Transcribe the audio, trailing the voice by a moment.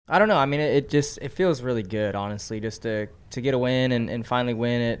I don't know. I mean, it feels really good, honestly, just to get a win and finally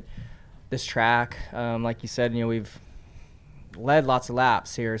win at this track. Like you said, we've led lots of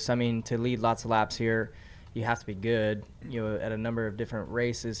laps here. So, I mean, to lead lots of laps here, you have to be good, at a number of different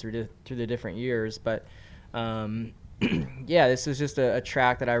races through the different years. But, yeah, this is just a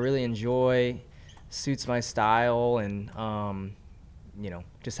track that I really enjoy, suits my style, and,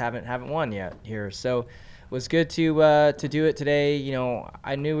 just haven't won yet here. So, was good to do it today.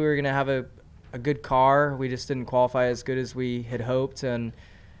 I knew we were going to have a good car. We just didn't qualify as good as we had hoped, and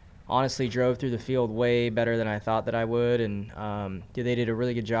honestly drove through the field way better than I thought that I would. And they did a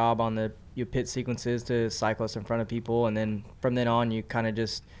really good job on the pit sequences to cycle us in front of people, and then from then on you kind of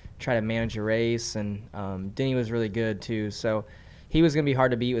just try to manage your race. And Denny was really good too, so he was going to be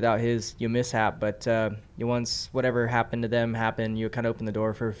hard to beat without his mishap, but once whatever happened to them happened, you kind of opened the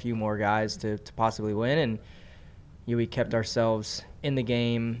door for a few more guys to possibly win, and we kept ourselves in the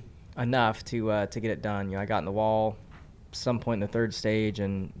game enough to get it done. I got in the wall some point in the third stage,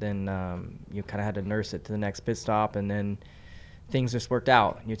 and then you kind of had to nurse it to the next pit stop, and then things just worked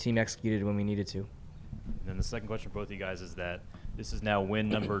out. Your team executed when we needed to. And then the second question for both of you guys is that this is now win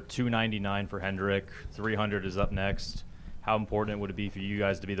number 299 for Hendrick. 300 is up next. How important would it be for you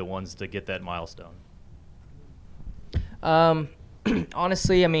guys to be the ones to get that milestone?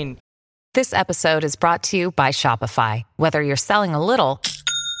 Honestly, I mean, This episode is brought to you by Shopify. Whether you're selling a little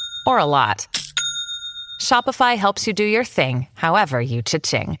or a lot, Shopify helps you do your thing, however you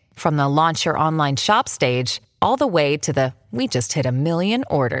cha-ching. From the launch your online shop stage, all the way to the we just hit 1 million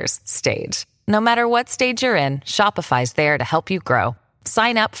orders stage. No matter what stage you're in, Shopify's there to help you grow.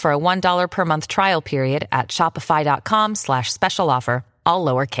 Sign up for a $1 per month trial period at shopify.com/special offer, all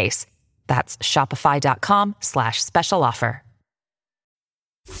lowercase. That's shopify.com/special offer.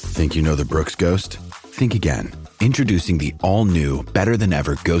 Think you know the Brooks Ghost? Think again. Introducing the all-new,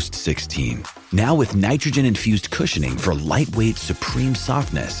 better-than-ever Ghost 16. Now with nitrogen-infused cushioning for lightweight, supreme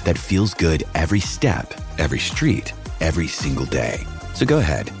softness that feels good every step, every street, every single day. So go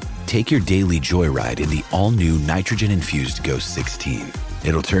ahead. Take your daily joyride in the all-new nitrogen-infused Ghost 16.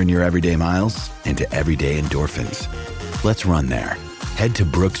 It'll turn your everyday miles into everyday endorphins. Let's run there. Head to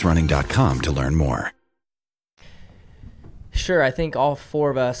brooksrunning.com to learn more. Sure, I think all four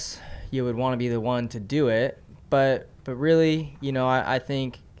of us, you would want to be the one to do it, but really, I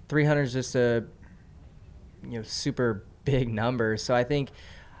think 300 is just a super big number. So I think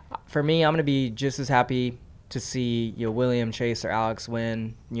for me, I'm going to be just as happy to see William, Chase, or Alex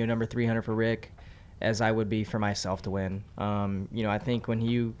win number 300 for Rick as I would be for myself to win. I think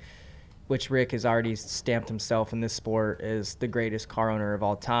which Rick has already stamped himself in this sport as the greatest car owner of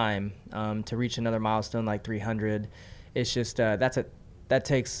all time, to reach another milestone like 300, it's just that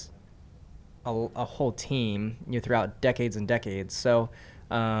takes a whole team throughout decades and decades. So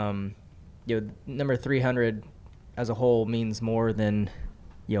number 300 as a whole means more than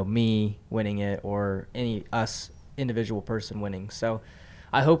me winning it or any individual person winning. So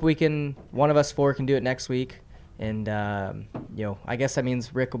I hope one of us four can do it next week. And, I guess that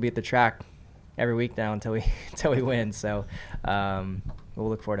means Rick will be at the track every week now until we win. So we'll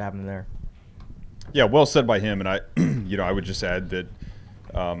look forward to having him there. Yeah, well said by him. And I would just add that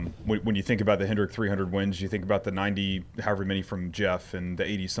when you think about the Hendrick 300 wins, you think about the 90, however many from Jeff, and the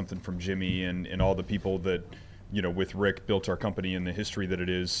 80 something from Jimmy, and all the people that, with Rick built our company and the history that it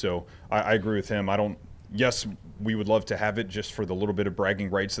is. So I agree with him. Yes, we would love to have it just for the little bit of bragging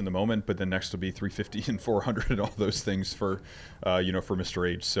rights in the moment, but then next will be 350 and 400 and all those things for Mr.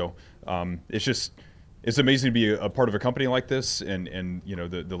 H. So it's amazing to be a part of a company like this, and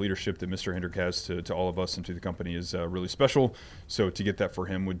the leadership that Mr. Hendrick has to all of us and to the company is really special. So to get that for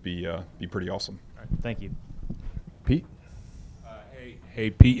him would be pretty awesome. All right, thank you. Pete? Hey,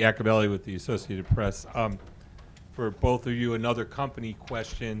 Pete Iacobelli with the Associated Press. For both of you, another company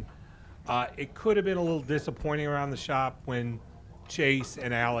question. It could have been a little disappointing around the shop when Chase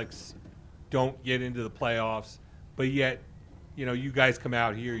and Alex don't get into the playoffs, but yet, you guys come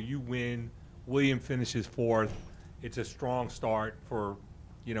out here, you win. William finishes fourth. It's a strong start for,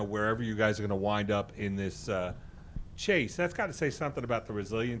 wherever you guys are going to wind up in this chase. That's got to say something about the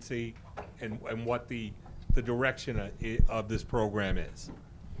resiliency and what the direction of this program is.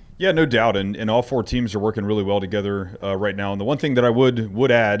 Yeah, no doubt, and all four teams are working really well together right now. And the one thing that I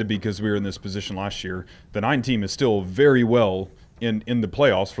would add, because we were in this position last year, the 9 team is still very well in the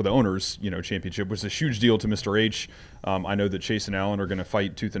playoffs for the owners, championship, which is a huge deal to Mr. H. I know that Chase and Allen are going to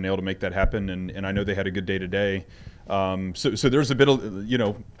fight tooth and nail to make that happen, and I know they had a good day today. So there's a bit of,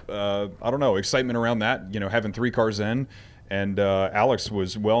 excitement around that, having 3 cars in. And Alex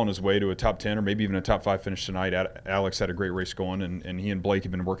was well on his way to a top 10 or maybe even a top 5 finish tonight. Alex had a great race going, and he and Blake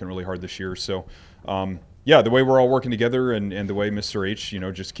have been working really hard this year. So, the way we're all working together and the way Mr. H,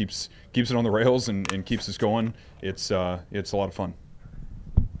 just keeps it on the rails and keeps us going, it's a lot of fun.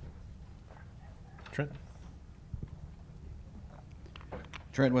 Trent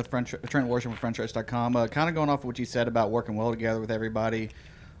Worsham with FrenchRice.com. Kind of going off of what you said about working well together with everybody.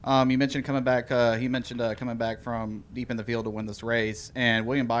 You mentioned coming back. He mentioned coming back from deep in the field to win this race, and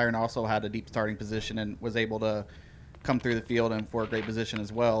William Byron also had a deep starting position and was able to come through the field and for a great position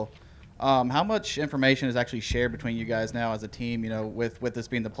as well. How much information is actually shared between you guys now as a team? With this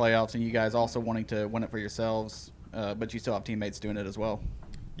being the playoffs and you guys also wanting to win it for yourselves, but you still have teammates doing it as well.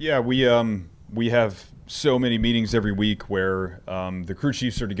 Yeah, we have so many meetings every week where the crew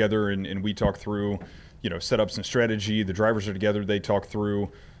chiefs are together and we talk through, setups and strategy. The drivers are together. They talk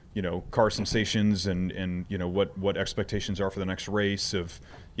through, car sensations and what expectations are for the next race of,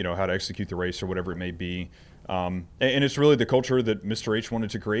 how to execute the race or whatever it may be. And it's really the culture that Mr. H wanted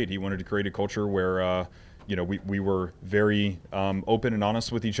to create. He wanted to create a culture where, we were very open and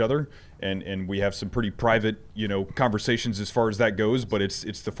honest with each other, and we have some pretty private, conversations as far as that goes. But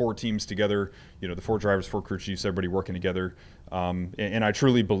it's the 4 teams together, the 4 drivers, 4 crew chiefs, everybody working together. And I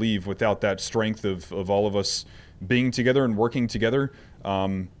truly believe without that strength of all of us being together and working together,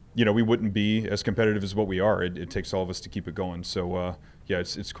 we wouldn't be as competitive as what we are. It takes all of us to keep it going. So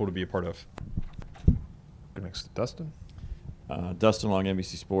it's cool to be a part of. Next to Dustin. Dustin Long,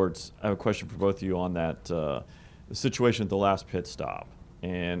 NBC Sports. I have a question for both of you on that the situation at the last pit stop.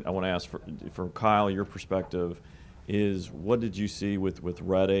 And I want to ask for Kyle, your perspective is what did you see with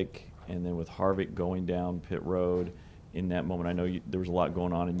Reddick and then with Harvick going down pit road in that moment? I know there was a lot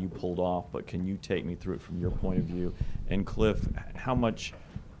going on and you pulled off, but can you take me through it from your point of view? And Cliff, how much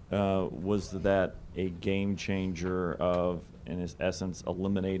was that a game changer of, in essence,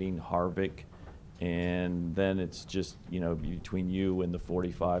 eliminating Harvick? And then it's just, between you and the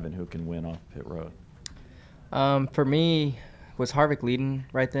 45 and who can win off pit road. For me, was Harvick leading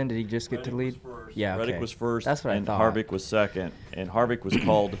right then? Did he just get to lead? Yeah, Reddick okay. was first. That's what I thought. Harvick was second. And Harvick was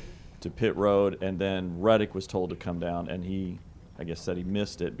called to pit road, and then Reddick was told to come down, and he, I guess, said he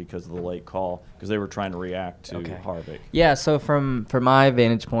missed it because of the late call because they were trying to react to Harvick. Yeah, so from my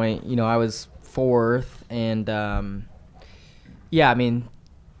vantage point, I was 4th, and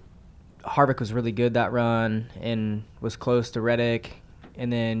Harvick was really good that run and was close to Reddick.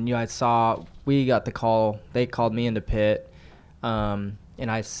 And then, I saw we got the call. They called me into pit. And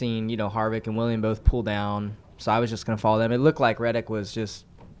I seen, Harvick and William both pull down. So I was just going to follow them. It looked like Reddick was just,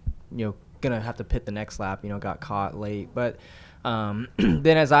 going to have to pit the next lap, got caught late. But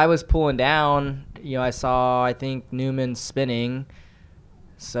then as I was pulling down, I saw, I think, Newman spinning.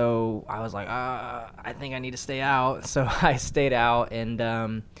 So I was like, I think I need to stay out. So I stayed out,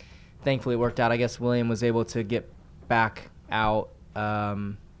 and thankfully it worked out. I guess William was able to get back out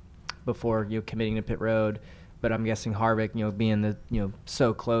before committing to pit road. But I'm guessing Harvick, being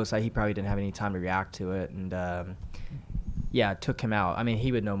so close, he probably didn't have any time to react to it, and it took him out. I mean,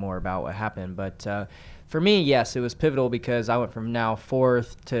 he would know more about what happened, but for me, yes, it was pivotal because I went from now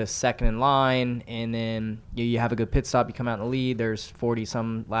 4th to 2nd in line, and then you have a good pit stop, you come out in the lead. There's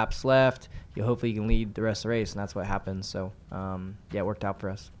 40-some laps left. Hopefully you can lead the rest of the race, and that's what happened. So it worked out for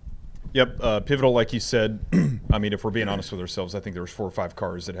us. Yep, pivotal, like you said. I mean, if we're being honest with ourselves, I think there was 4 or 5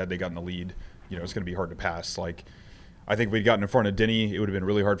 cars that had they gotten the lead, it's going to be hard to pass. Like, I think if we'd gotten in front of Denny, it would have been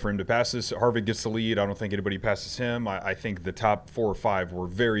really hard for him to pass us. Harvick gets the lead. I don't think anybody passes him. I think the top 4 or 5 were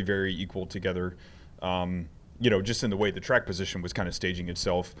very, very equal together, just in the way the track position was kind of staging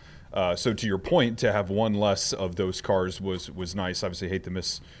itself. So to your point, to have one less of those cars was nice. Obviously, hate the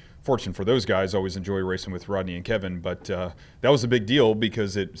misfortune for those guys. Always enjoy racing with Rodney and Kevin, but that was a big deal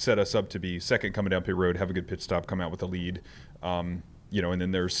because it set us up to be second coming down pit road, have a good pit stop, come out with a lead, and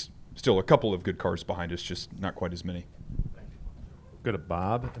then there's still a couple of good cars behind us, just not quite as many. Go to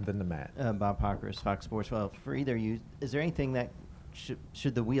Bob and then to Matt. Bob Hawkers, Fox Sports. Well, for either of you, is there anything that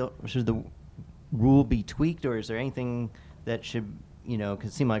should the rule be tweaked, or is there anything that should, because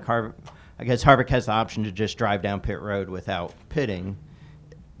it seemed like Harvick has the option to just drive down pit road without pitting,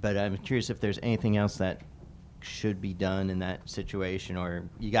 but I'm curious if there's anything else that should be done in that situation, or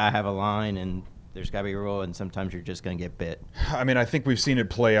you got to have a line and there's got to be a rule, and sometimes you're just going to get bit. I mean, I think we've seen it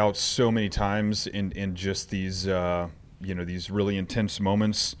play out so many times in just these, these really intense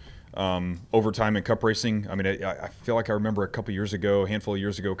moments over time in cup racing. I mean, I feel like I remember a handful of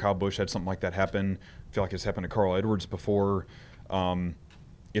years ago, Kyle Busch had something like that happen. I feel like it's happened to Carl Edwards before.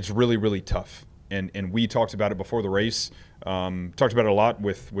 It's really, really tough. and we talked about it before the race. Talked about it a lot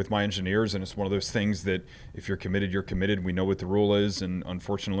with my engineers, and it's one of those things that if you're committed, you're committed. We know what the rule is, and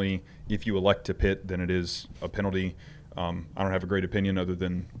unfortunately, if you elect to pit, then it is a penalty. I don't have a great opinion other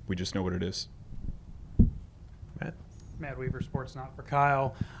than we just know what it is. Matt Weaver, Sports Not for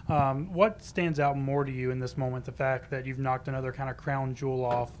Kyle. What stands out more to you in this moment, the fact that you've knocked another kind of crown jewel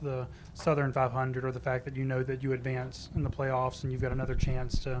off the Southern 500, or the fact that you know that you advance in the playoffs and you've got another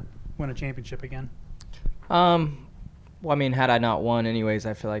chance to win a championship again? Well, I mean, had I not won anyways,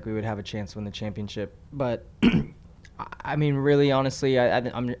 I feel like we would have a chance to win the championship. But, I mean, really, honestly,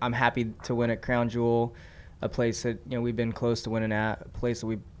 I'm happy to win at Crown Jewel, a place that, we've been close to winning at, a place that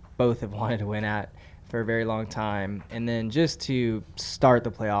we both have wanted to win at for a very long time. And then just to start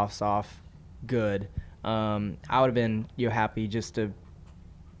the playoffs off good, I would have been happy just to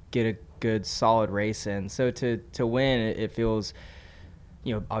get a good, solid race in. So to win, it feels,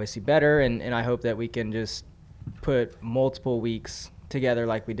 obviously better, and I hope that we can just put multiple weeks together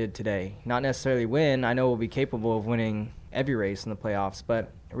like we did today. Not necessarily win. I know we'll be capable of winning every race in the playoffs,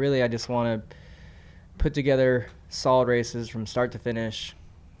 but really I just want to put together solid races from start to finish,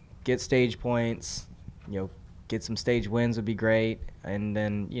 get stage points, get some stage wins would be great, and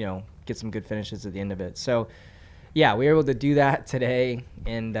then, get some good finishes at the end of it. So, yeah, we were able to do that today,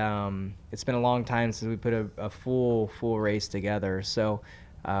 and it's been a long time since we put a full race together. So,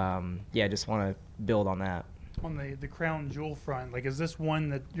 yeah, I just want to build on that. On the crown jewel front, is this one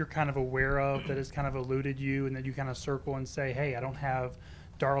that you're kind of aware of, that has kind of eluded you, and that you kind of circle and say, hey, I don't have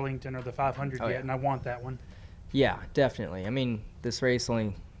Darlington or the 500 yet, and I want that one? Yeah, definitely. I mean, this race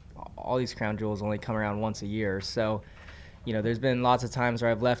all these crown jewels only come around once a year. So, there's been lots of times where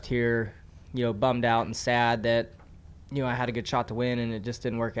I've left here, bummed out and sad that, I had a good shot to win and it just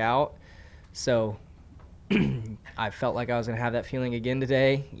didn't work out. So I felt like I was going to have that feeling again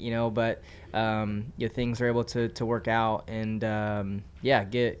today, but things are able to work out and,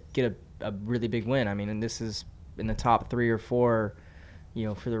 get a really big win. I mean, and this is in the top 3 or 4,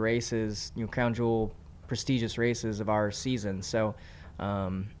 for the races, crown jewel prestigious races of our season. So,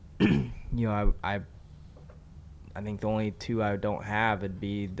 I think the only 2 I don't have would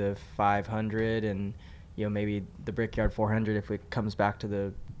be the 500 and maybe the Brickyard 400 if it comes back to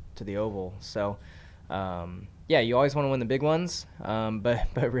the oval. So you always want to win the big ones, but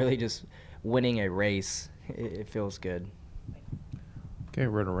really just winning a race, it feels good. Okay,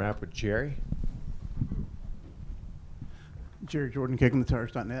 we're gonna wrap with Jerry. Jerry Jordan,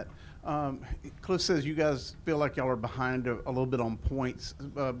 KickingTheTires.net. Cliff says you guys feel like y'all are behind a little bit on points,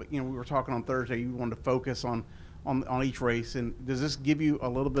 but we were talking on Thursday. You wanted to focus on each race, and does this give you a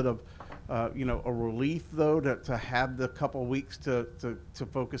little bit of a relief though to have the couple of weeks to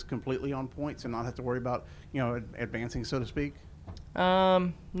focus completely on points and not have to worry about advancing, so to speak?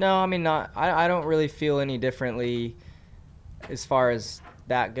 No, I mean not. I don't really feel any differently as far as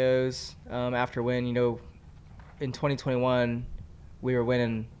that goes. After when in 2021 we were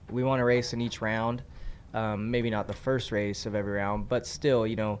winning. We won a race in each round, maybe not the first race of every round, but still,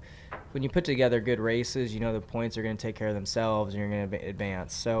 when you put together good races, the points are going to take care of themselves and you're going to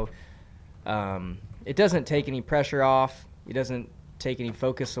advance. So it doesn't take any pressure off. It doesn't take any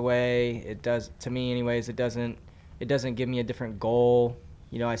focus away. It does, to me anyways, it doesn't give me a different goal.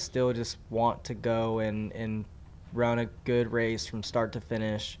 I still just want to go and run a good race from start to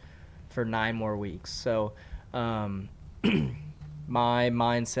finish for 9 more weeks. So my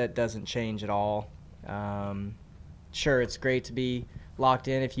mindset doesn't change at all. Sure, it's great to be locked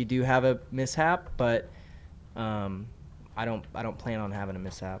in if you do have a mishap, but I don't plan on having a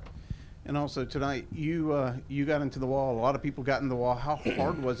mishap. And also tonight, you got into the wall. A lot of people got in the wall. How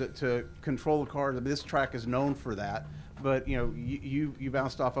hard was it to control the car? This track is known for that, but you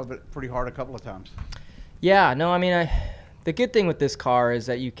bounced off of it pretty hard a couple of times. Yeah, no, I mean, the good thing with this car is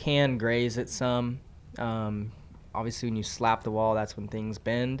that you can graze it some. Obviously, when you slap the wall, that's when things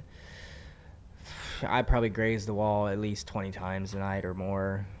bend. I probably grazed the wall at least 20 times tonight or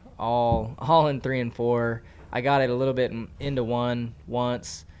more, all in 3 and 4. I got it a little bit into 1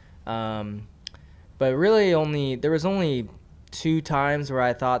 once, but really there was only 2 times where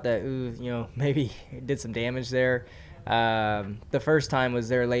I thought that maybe it did some damage there. The first time was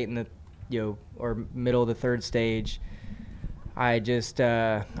there late in the or middle of the 3rd stage. I just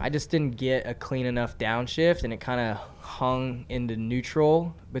didn't get a clean enough downshift, and it kind of hung into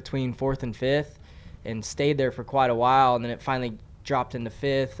neutral between 4th and 5th and stayed there for quite a while, and then it finally dropped into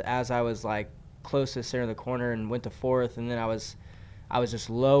 5th as I was close to the center of the corner and went to 4th, and then I was just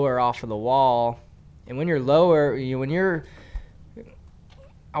lower off of the wall. And when you're lower, when you're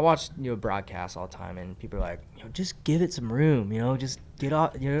I watch broadcasts all the time, and people are like, just give it some room, just get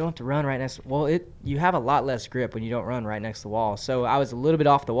off. You don't have to run right next. Well, you have a lot less grip when you don't run right next to the wall. So I was a little bit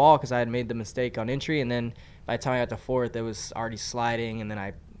off the wall because I had made the mistake on entry, and then by the time I got to fourth, it was already sliding, and then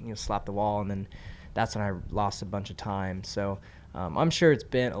I slapped the wall, and then that's when I lost a bunch of time. So I'm sure it's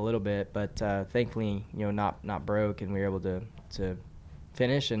bent a little bit, but thankfully not broke, and we were able to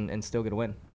finish and still get a win.